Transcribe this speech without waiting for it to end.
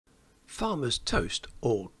Farmer's Toast,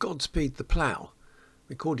 or Godspeed the Plough,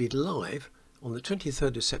 recorded live on the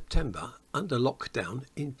 23rd of September under lockdown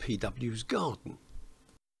in PW's garden.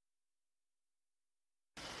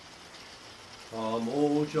 Come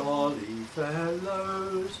all jolly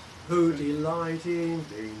fellows, who delight in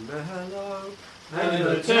being mellow, and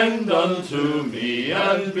attend unto me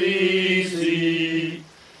and be easy,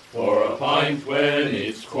 for a pint when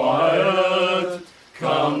it's quiet.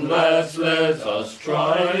 Come lads, let us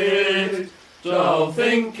try it, dull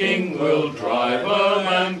thinking will drive a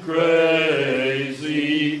man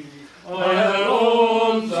crazy. I have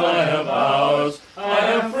lawns, I have bowers, I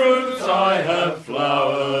have fruits, I have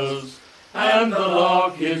flowers, and the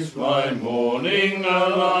lark is my morning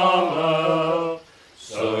alarmer.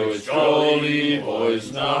 So it's jolly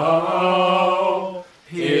boys now,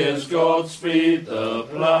 here's Godspeed the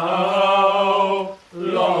Plough,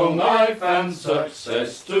 long life and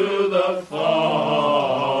success to the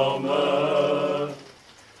farmer.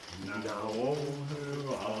 Now all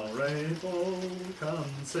who are able, come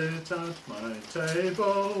sit at my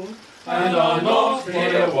table, And I'll not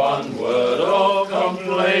hear one word of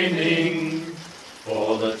complaining,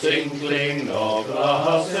 for the tinkling of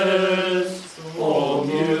glasses all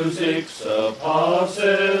music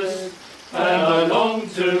surpasses, and I long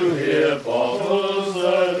to hear bottles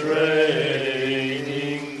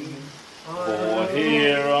a-draining. For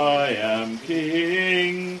here I am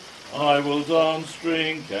king, I will dance,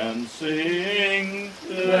 drink and sing.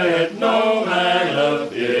 Let no man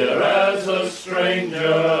appear as a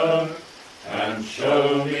stranger, and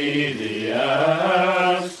show me the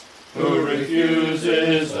ass who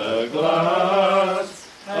refuses a glass,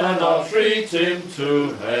 and I'll treat him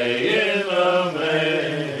to hay in a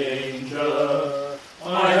manger.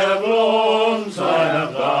 I have lawns, I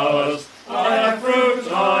have bowers, I have fruit,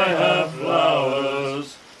 I have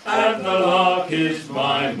flowers, and the lark is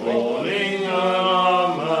my morning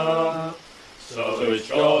armour. So it's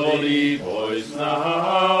jolly boys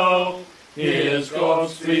now, here's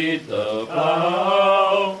Godspeed the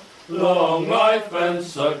Plough, long life and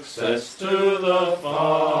success to the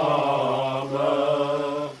farmer.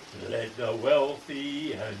 Let the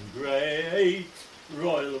wealthy and great,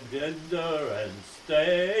 royal gender and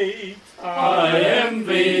state, I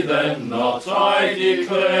envy them not, I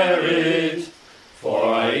declare it, for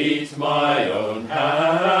I eat my own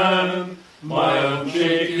ham, my own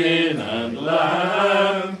chicken and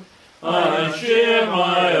lamb, I shear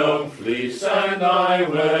my own fleece and I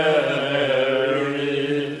wear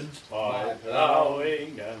it. by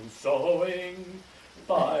ploughing and sowing,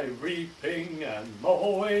 by reaping and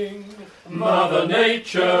mowing, Mother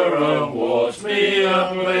Nature awards me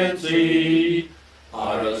a plenty.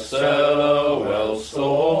 I've a cellar well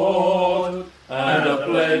stored, and a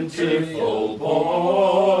plentiful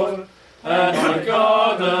board, and my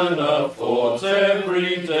garden affords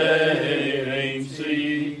every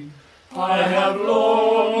dainty. I have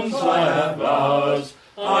lawns, I have bowers,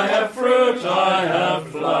 I have fruit, I have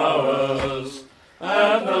flowers,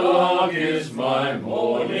 and the lark is my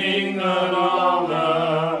morning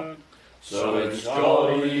alarmer. So it's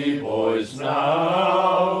jolly boys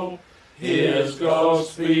now, here's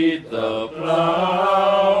Godspeed the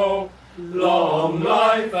Plough, long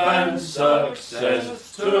life and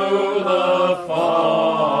success to the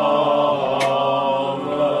farmer.